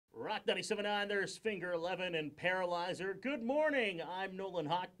Rock 97.9, there's Finger 11 and Paralyzer. Good morning, I'm Nolan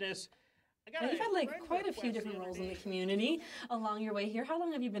Haukeness. You've had quite a few different roles in the community along your way here. How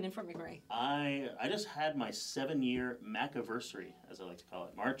long have you been in Fort McMurray? I just had my 7-year Mac-anniversary, as I like to call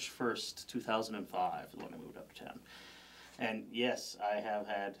it. March 1st, 2005 is when I moved up to town. And yes, I have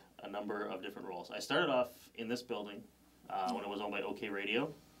had a number of different roles. I started off in this building when it was owned by OK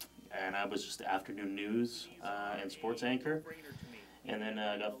Radio, and I was just the afternoon news and sports anchor. And then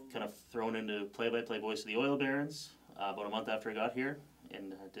I got kind of thrown into play-by-play voice of the Oil Barons about a month after I got here,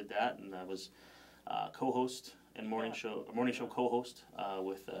 and did that. And I was co-host and morning show co-host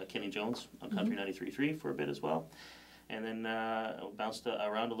with Kenny Jones on Country 93.3 for a bit as well. And then bounced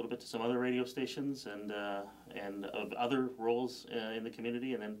around a little bit to some other radio stations and of other roles in the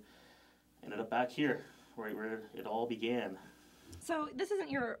community, and then ended up back here where it all began. So this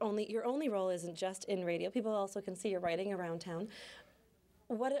isn't your only role isn't just in radio. People also can see your writing around town.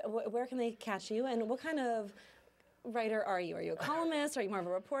 Where can they catch you, and what kind of writer are you? Are you a columnist? Are you more of a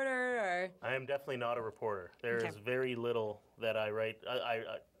reporter? Or I am definitely not a reporter. There is very little that I write.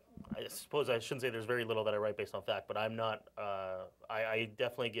 I suppose I shouldn't say there's very little that I write based on fact, but I'm not. I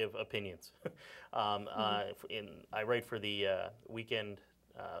definitely give opinions. I write for the weekend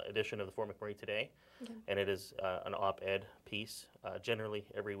edition of the Fort McMurray Today, and it is an op-ed piece, generally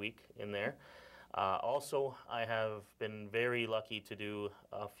every week in there. Also, I have been very lucky to do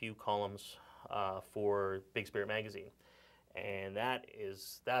a few columns for Big Spirit magazine, and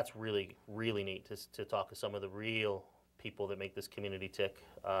that's really, really neat to talk to some of the real people that make this community tick.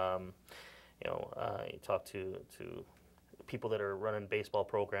 You talk to people that are running baseball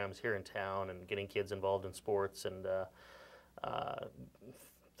programs here in town and getting kids involved in sports, and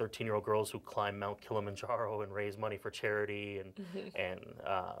 13-year-old girls who climb Mount Kilimanjaro and raise money for charity, and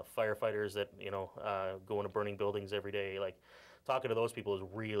firefighters that go into burning buildings every day. Like, talking to those people is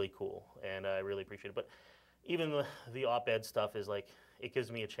really cool, and I really appreciate it. But even the op-ed stuff is like, it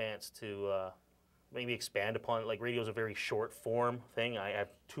gives me a chance to maybe expand upon it. Like, radio is a very short form thing. I have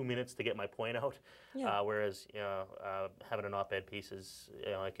 2 minutes to get my point out, whereas having an op-ed piece is,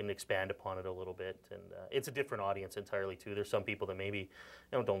 I can expand upon it a little bit, and it's a different audience entirely too. There's some people that maybe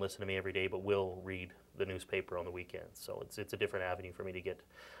don't listen to me every day, but will read the newspaper on the weekends. So it's a different avenue for me to get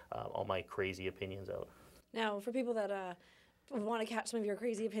all my crazy opinions out. Now, for people that want to catch some of your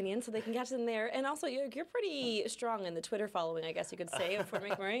crazy opinions, so they can catch them there. And also, you're pretty strong in the Twitter following, I guess you could say, of Fort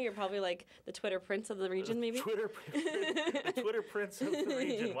McMurray. You're probably like the Twitter prince of the region, maybe? The Twitter prince of the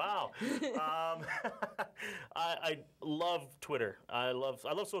region, wow. I love Twitter. I love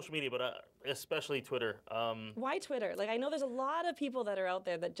social media, but especially Twitter. Why Twitter? Like, I know there's a lot of people that are out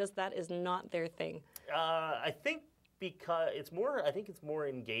there that just that is not their thing. I think because it's more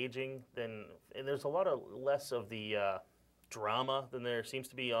engaging and there's a lot of less of the drama than there seems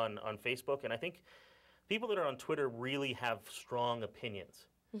to be on Facebook, and I think people that are on Twitter really have strong opinions,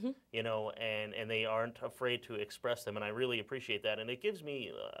 and they aren't afraid to express them, and I really appreciate that, and it gives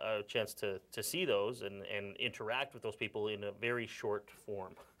me a chance to see those and interact with those people in a very short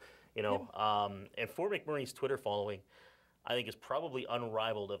form, and Fort McMurray's Twitter following, I think, is probably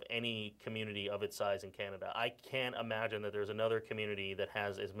unrivaled of any community of its size in Canada. I can't imagine that there's another community that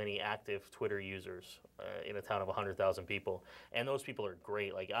has as many active Twitter users in a town of 100,000 people. And those people are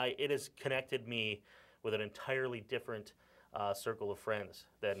great. It has connected me with an entirely different circle of friends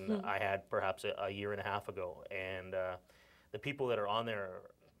than I had perhaps a year and a half ago. And the people that are on there are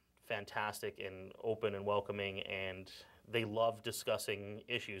fantastic and open and welcoming, and they love discussing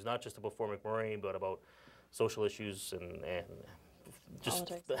issues, not just about Fort McMurray, but about social issues and just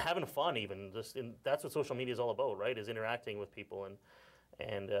politics. Having fun, even that's what social media is all about, right? Is interacting with people,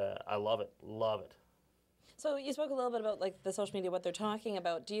 and I love it. So you spoke a little bit about the social media, what they're talking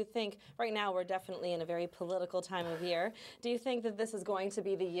about. Do you think right now we're definitely in a very political time of year? Do you think that this is going to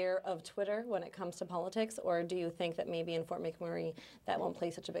be the year of Twitter when it comes to politics, or do you think that maybe in Fort McMurray that won't play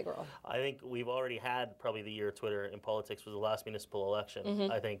such a big role? I think we've already had probably the year of Twitter in politics was the last municipal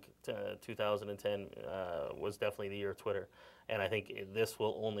election. I think 2010 was definitely the year of Twitter, and I think this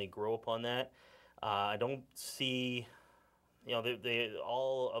will only grow upon that. I don't see,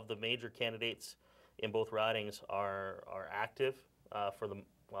 all of the major candidates in both ridings are active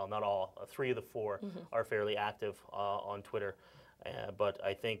not all, 3 of the 4 are fairly active on Twitter. But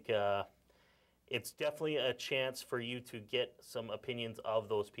I think it's definitely a chance for you to get some opinions of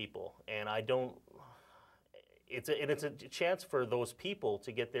those people. And it's a chance for those people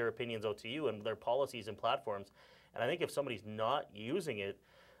to get their opinions out to you and their policies and platforms. And I think if somebody's not using it,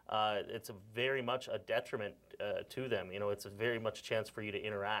 it's very much a detriment to them. It's a very much chance for you to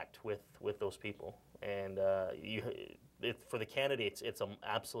interact with those people. And for the candidates, it's an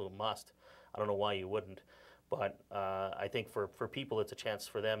absolute must. I don't know why you wouldn't. But I think for people, it's a chance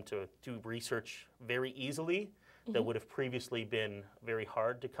for them to do research very easily that would have previously been very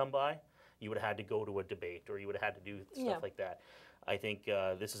hard to come by. You would have had to go to a debate, or you would have had to do stuff like that. I think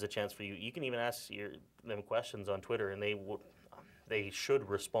this is a chance for you. You can even ask them questions on Twitter, and they should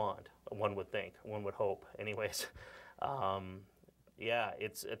respond. One would think, one would hope. Anyways, yeah,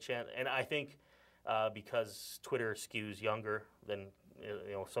 it's a chance, and I think because Twitter skews younger than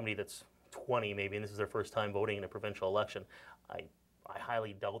somebody that's 20 maybe, and this is their first time voting in a provincial election, I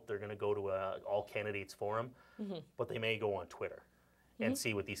highly doubt they're going to go to a all candidates forum, but they may go on Twitter and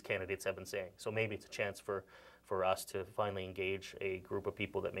see what these candidates have been saying. So maybe it's a chance for us to finally engage a group of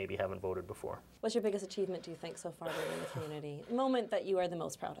people that maybe haven't voted before. What's your biggest achievement, do you think, so far in the community? Moment that you are the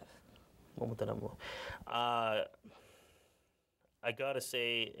most proud of? Moment that I'm I gotta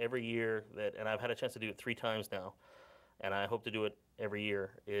say, every year and I've had a chance to do it 3 times now, and I hope to do it every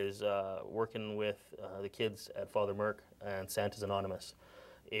year, is working with the kids at Father Merck and Santa's Anonymous.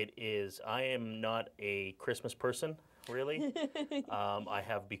 I am not a Christmas person, really. I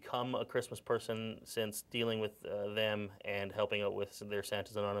have become a Christmas person since dealing with them and helping out with their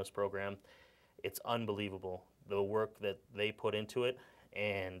Santa's Anonymous program. It's unbelievable, the work that they put into it,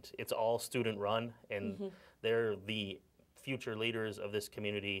 and it's all student run, and they're the future leaders of this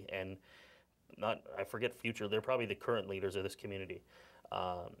community, and they're probably the current leaders of this community.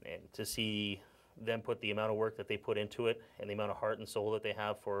 And to see them put the amount of work that they put into it and the amount of heart and soul that they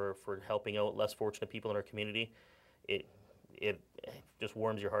have for helping out less fortunate people in our community, it just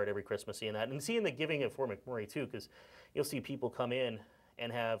warms your heart every Christmas seeing that. And seeing the giving at Fort McMurray too, because you'll see people come in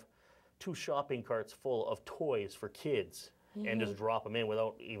and have 2 shopping carts full of toys for kids and just drop them in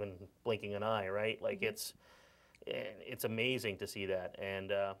without even blinking an eye, right? Like it's amazing to see that.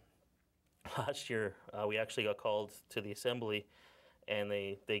 And last year, we actually got called to the assembly, and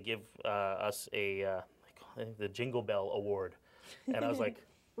they give us the Jingle Bell Award, and I was like,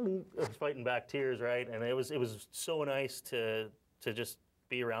 I was fighting back tears, right? And it was so nice to just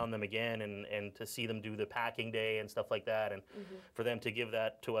be around them again, and to see them do the packing day and stuff like that, and for them to give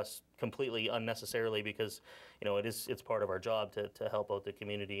that to us completely unnecessarily, because it's part of our job to help out the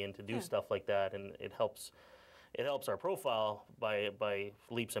community and to do stuff like that, and it helps our profile by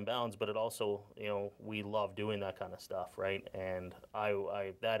leaps and bounds, but it also, we love doing that kind of stuff, right? And I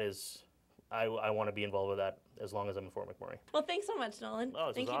want to be involved with that as long as I'm in Fort McMurray. Well, thanks so much, Nolan.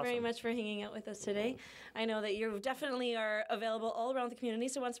 Thank you very much for hanging out with us today. I know that you definitely are available all around the community,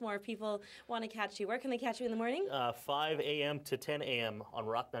 so once more, if people want to catch you, where can they catch you in the morning? 5 a.m. to 10 a.m. on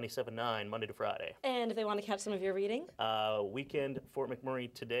Rock 97.9, Monday to Friday. And if they want to catch some of your reading? Weekend Fort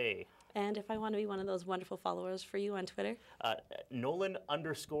McMurray Today. And if I want to be one of those wonderful followers for you on Twitter?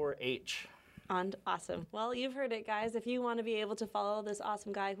 Nolan_H. And awesome. Well, you've heard it, guys. If you want to be able to follow this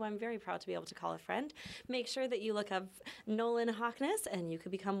awesome guy, who I'm very proud to be able to call a friend, make sure that you look up Nolan Haukeness, and you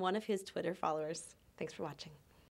could become one of his Twitter followers. Thanks for watching.